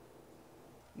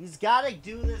 He's got to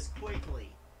do this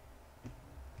quickly.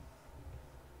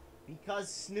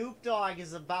 Because Snoop Dogg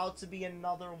is about to be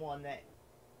another one that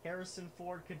Harrison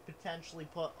Ford could potentially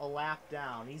put a lap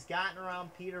down. He's gotten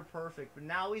around Peter Perfect, but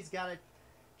now he's got to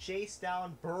chase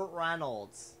down Burt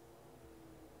Reynolds.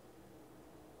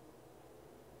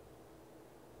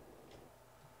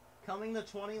 Coming to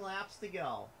 20 laps to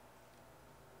go.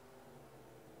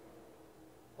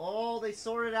 Oh, they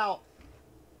sorted out.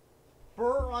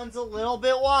 Burt runs a little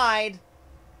bit wide.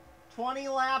 20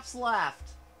 laps left.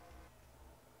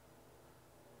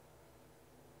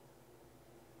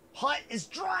 Hut is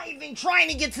driving, trying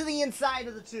to get to the inside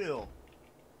of the 2.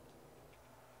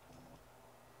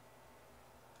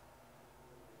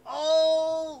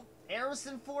 Oh!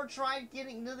 Harrison Ford tried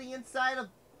getting to the inside of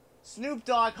Snoop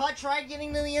Dogg. Hut tried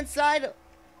getting to the inside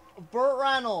of Burt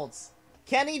Reynolds.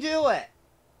 Can he do it?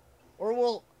 Or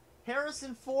will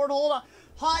Harrison Ford hold on?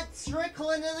 Hut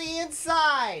Strickland to the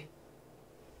inside.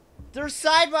 They're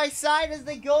side by side as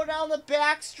they go down the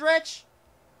back stretch.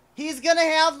 He's going to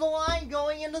have the line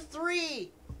going into 3.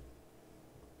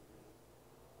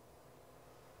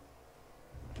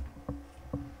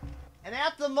 And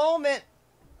at the moment,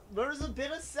 there's a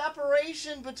bit of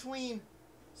separation between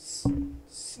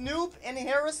Snoop and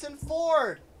Harrison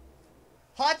Ford.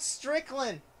 Hut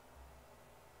Strickland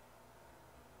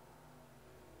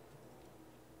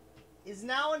is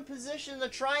now in position to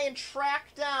try and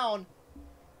track down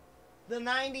the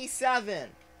 97.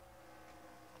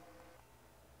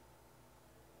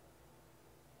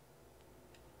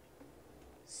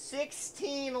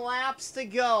 16 laps to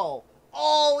go.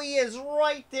 Oh, he is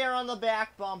right there on the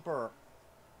back bumper.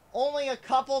 Only a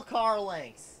couple car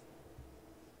lengths.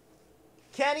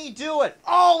 Can he do it?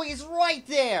 Oh, he's right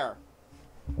there.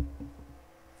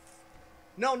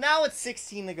 No, now it's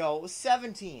 16 to go. It was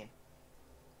 17.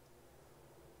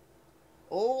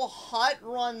 Oh, Hut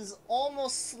runs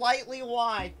almost slightly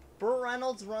wide. Burt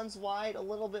Reynolds runs wide a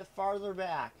little bit farther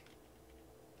back.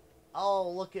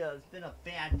 Oh, look at it. It's been a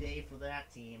bad day for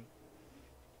that team.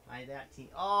 That team.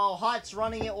 Oh, Hutt's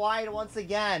running it wide once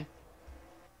again.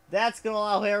 That's going to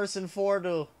allow Harrison Ford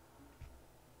to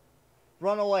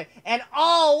run away. And,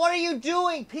 oh, what are you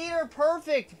doing? Peter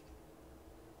Perfect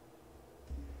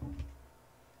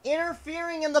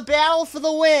interfering in the battle for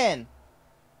the win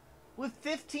with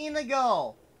 15 to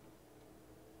go.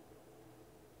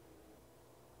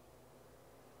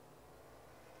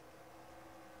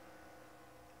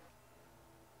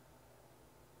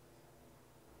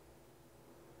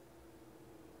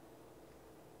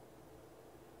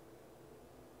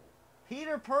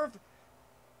 Peter Perfect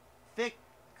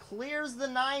clears the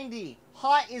 90.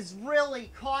 Hutt is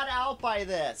really caught out by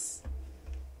this.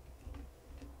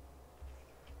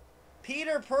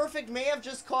 Peter Perfect may have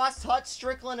just cost Hutt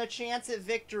Strickland a chance at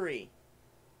victory.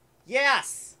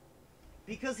 Yes!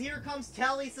 Because here comes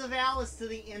Telly Savalas to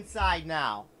the inside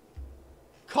now.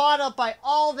 Caught up by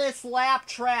all this lap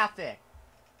traffic.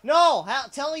 No!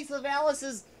 Telly Savalas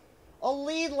is a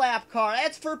lead lap car.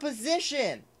 That's for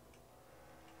position.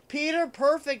 Peter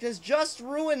Perfect has just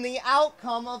ruined the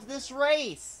outcome of this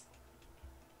race.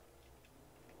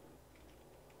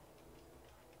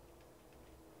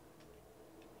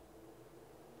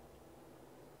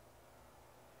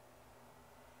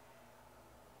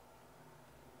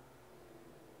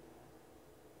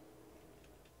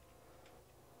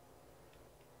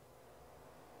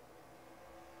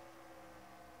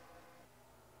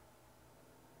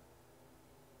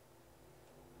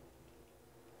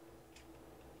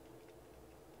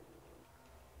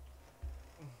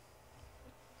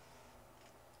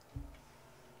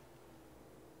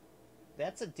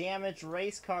 That's a damaged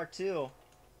race car, too.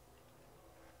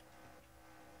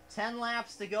 10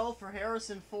 laps to go for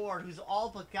Harrison Ford, who's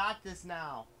all but got this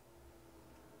now.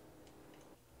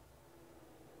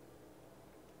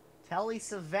 Telly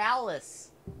Savalas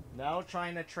now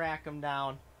trying to track him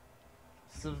down.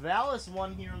 Savalas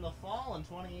won here in the fall in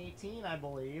 2018, I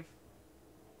believe.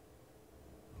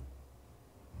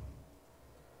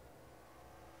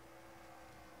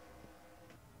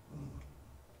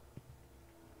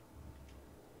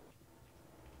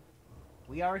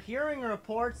 We are hearing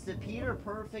reports that Peter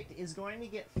Perfect is going to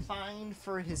get fined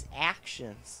for his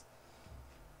actions.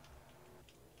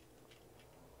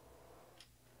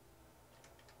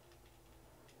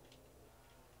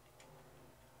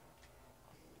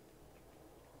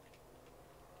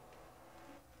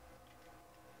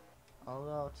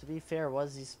 Although, to be fair, what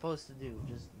is he supposed to do?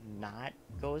 Just not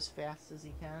go as fast as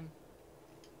he can?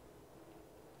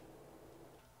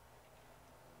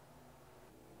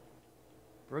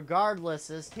 Regardless,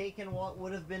 has taken what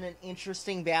would have been an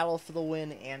interesting battle for the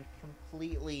win and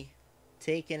completely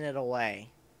taken it away.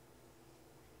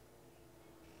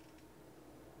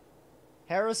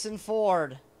 Harrison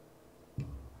Ford.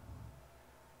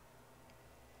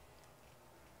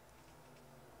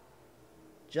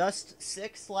 Just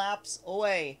 6 laps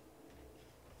away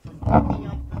from picking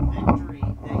up the victory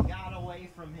that got away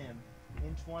from him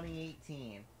in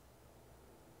 2018.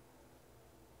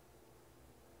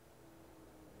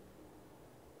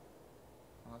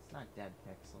 Well, it's not dead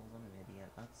pixels. I'm an idiot.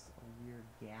 That's a weird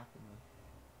gap in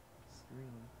the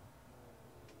screen.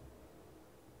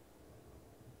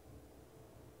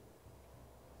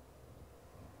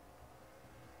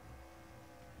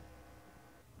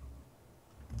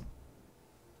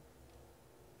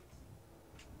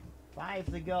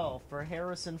 Five to go for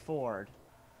Harrison Ford.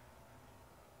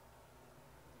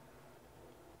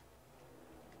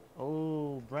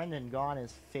 Oh, Brendan Gaughan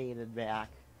is faded back.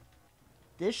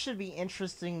 This should be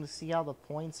interesting to see how the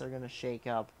points are going to shake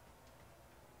up.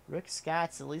 Rick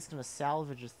Scott's at least going to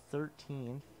salvage a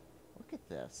 13th. Look at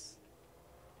this.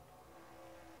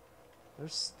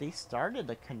 They started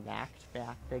to connect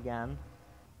back again.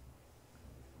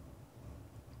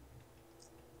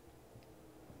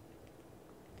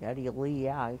 Geddy Lee,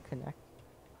 yeah, I connect.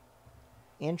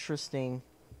 Interesting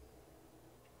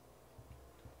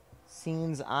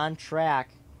scenes on track.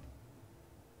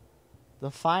 The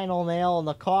final nail in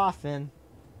the coffin.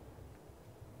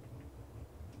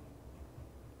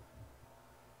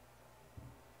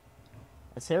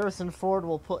 As Harrison Ford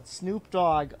will put Snoop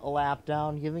Dogg a lap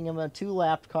down, giving him a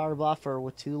 2-lap car buffer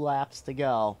with 2 laps to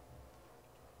go.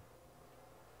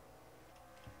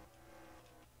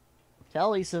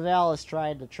 Telly Savalas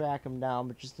tried to track him down,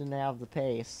 but just didn't have the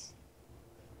pace.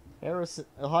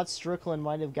 Hutt Strickland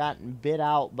might have gotten bit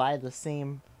out by the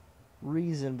same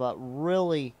reason, but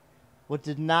really, what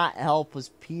did not help was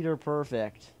Peter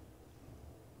Perfect.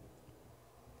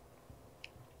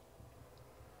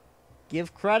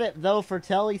 Give credit, though, for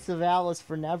Telly Savalas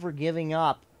for never giving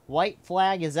up. White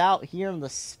flag is out here in the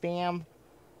spam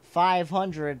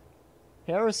 500.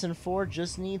 Harrison Ford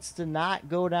just needs to not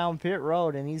go down pit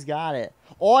road, and he's got it.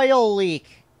 Oil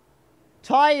leak.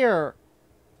 Tire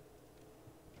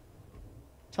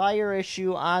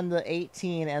issue on the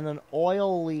 18, and an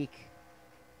oil leak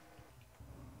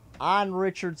on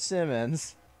Richard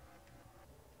Simmons,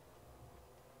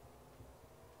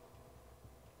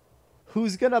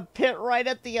 who's gonna pit right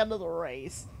at the end of the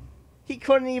race. He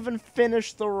couldn't even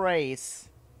finish the race.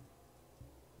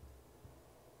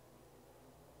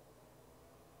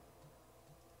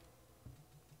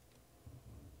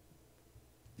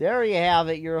 There you have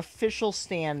it, your official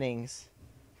standings.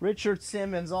 Richard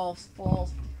Simmons all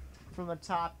falls from the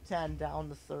top 10 down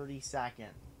to 32nd.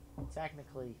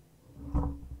 Technically,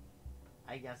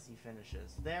 I guess he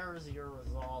finishes. There's your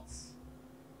results.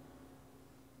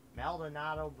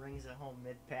 Maldonado brings it home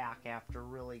mid-pack after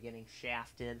really getting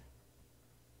shafted.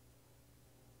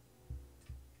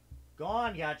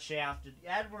 Gone got shafted.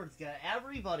 Edwards got...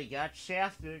 Everybody got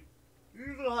shafted.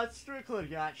 Even Hut Strickland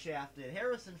got shafted.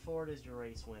 Harrison Ford is your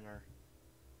race winner.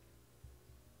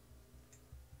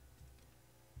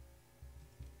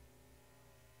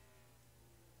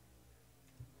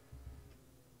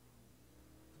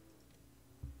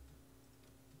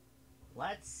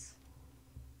 Let's...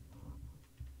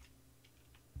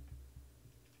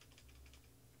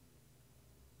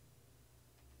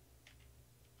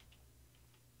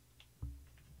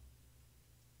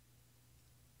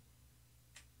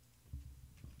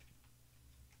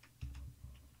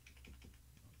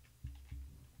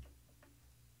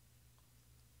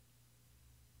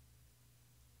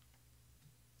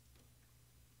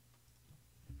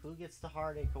 Who gets the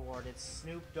Heartache Award? It's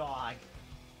Snoop Dogg.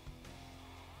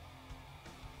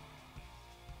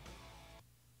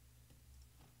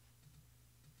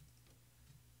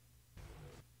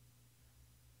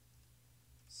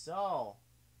 So,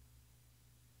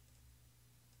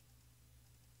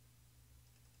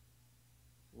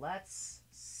 let's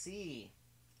see.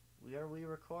 Are we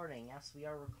recording? Yes, we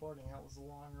are recording. That was a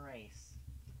long race.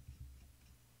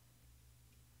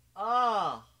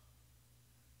 Oh!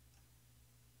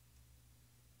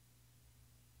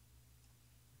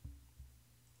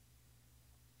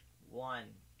 1,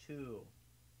 2,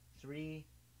 3,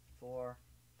 4,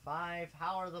 5.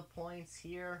 How are the points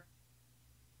here?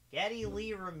 Geddy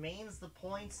Lee remains the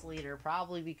points leader,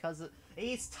 probably because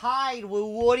he's tied with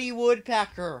Woody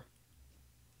Woodpecker.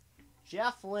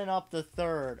 Jeff Lynn up to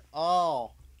third.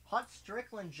 Oh, Hut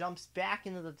Strickland jumps back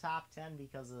into the top 10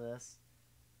 because of this.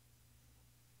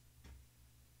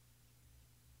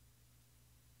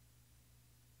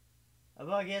 A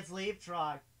bug gets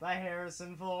leapfrog by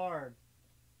Harrison Ford.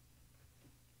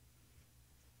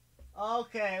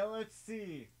 Okay, let's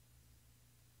see.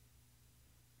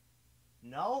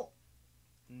 No.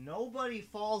 Nobody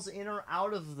falls in or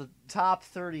out of the top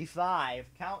 35.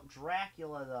 Count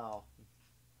Dracula, though.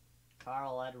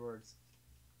 Carl Edwards.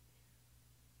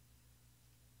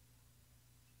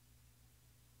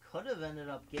 Could have ended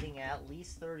up getting at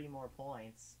least 30 more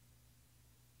points.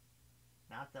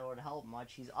 Not that it would help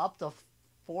much. He's up to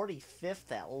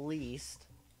 45th at least.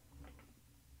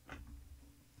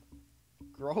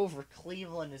 Grover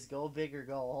Cleveland is go big or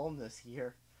go home this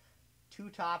year. 2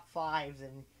 top 5s,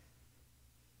 and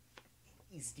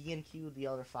he's DNQ'd the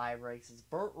other 5 races.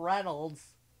 Burt Reynolds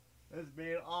has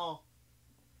made all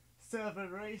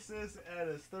 7 races at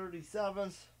his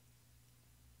 37th.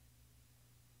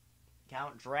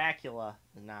 Count Dracula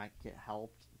did not get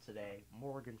helped today.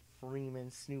 Morgan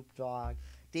Freeman, Snoop Dogg.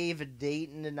 David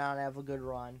Dayton did not have a good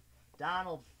run.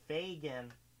 Donald Fagen,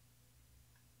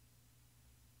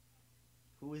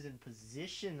 who is in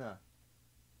position to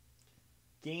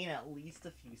gain at least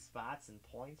a few spots and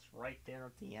points right there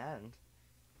at the end.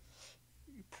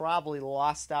 He probably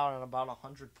lost out on about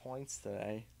 100 points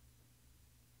today.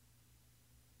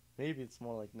 Maybe it's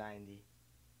more like 90.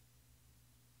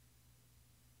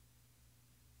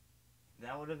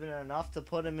 That would have been enough to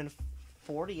put him in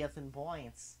 40th in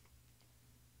points.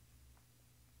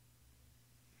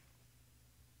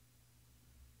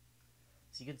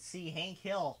 So you can see Hank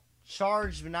Hill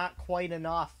charged, but not quite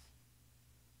enough.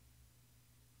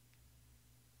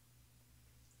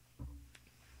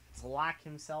 To lock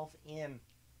himself in.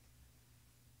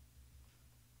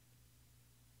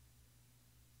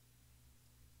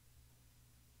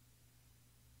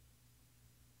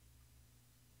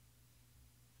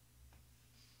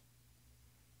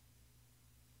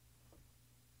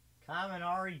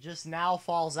 Kaminari just now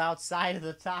falls outside of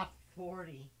the top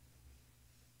 40.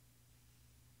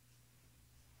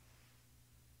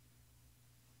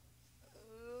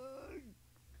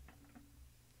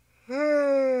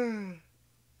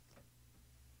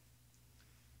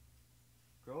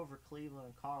 Grover Oliver Cleveland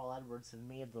and Carl Edwards have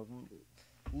made the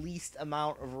least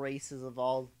amount of races of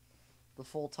all the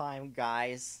full-time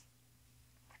guys.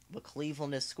 But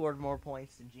Cleveland has scored more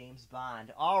points than James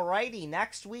Bond. Alrighty,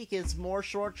 next week is more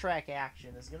short track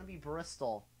action. It's going to be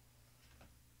Bristol.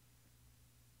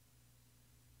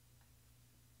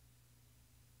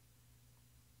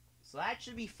 So that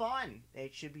should be fun.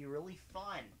 It should be really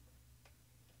fun.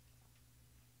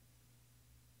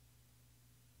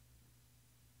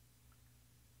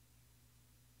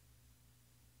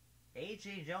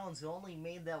 A.J. Jones, who only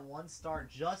made that one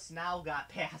start, just now got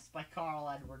passed by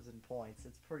Carl Edwards in points.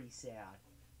 It's pretty sad.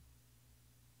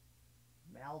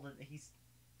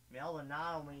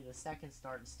 Maldonado made a second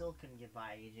start and still couldn't get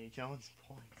by A.J. Jones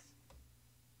in points.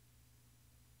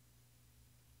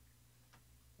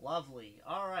 Lovely.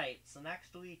 Alright, so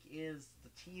next week is the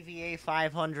TVA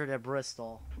 500 at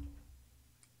Bristol.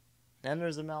 Then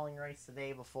there's a milling race the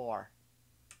day before.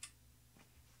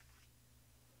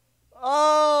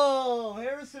 Oh,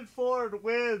 Harrison Ford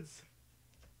wins.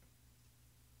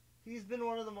 He's been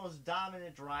one of the most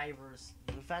dominant drivers.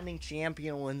 The defending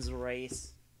champion wins the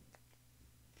race.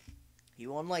 He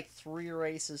won like 3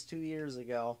 races 2 years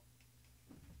ago.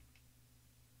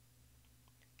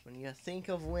 When you think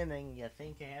of winning, you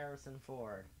think of Harrison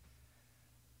Ford.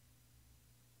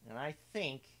 And I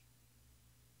think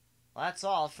that's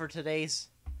all for today's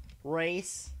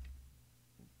race.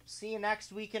 See you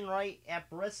next weekend right at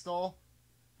Bristol.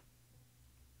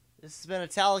 This has been a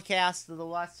telecast of the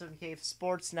Western Caves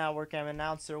Sports Network. I'm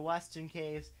announcer Western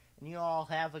Caves, and you all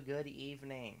have a good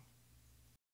evening.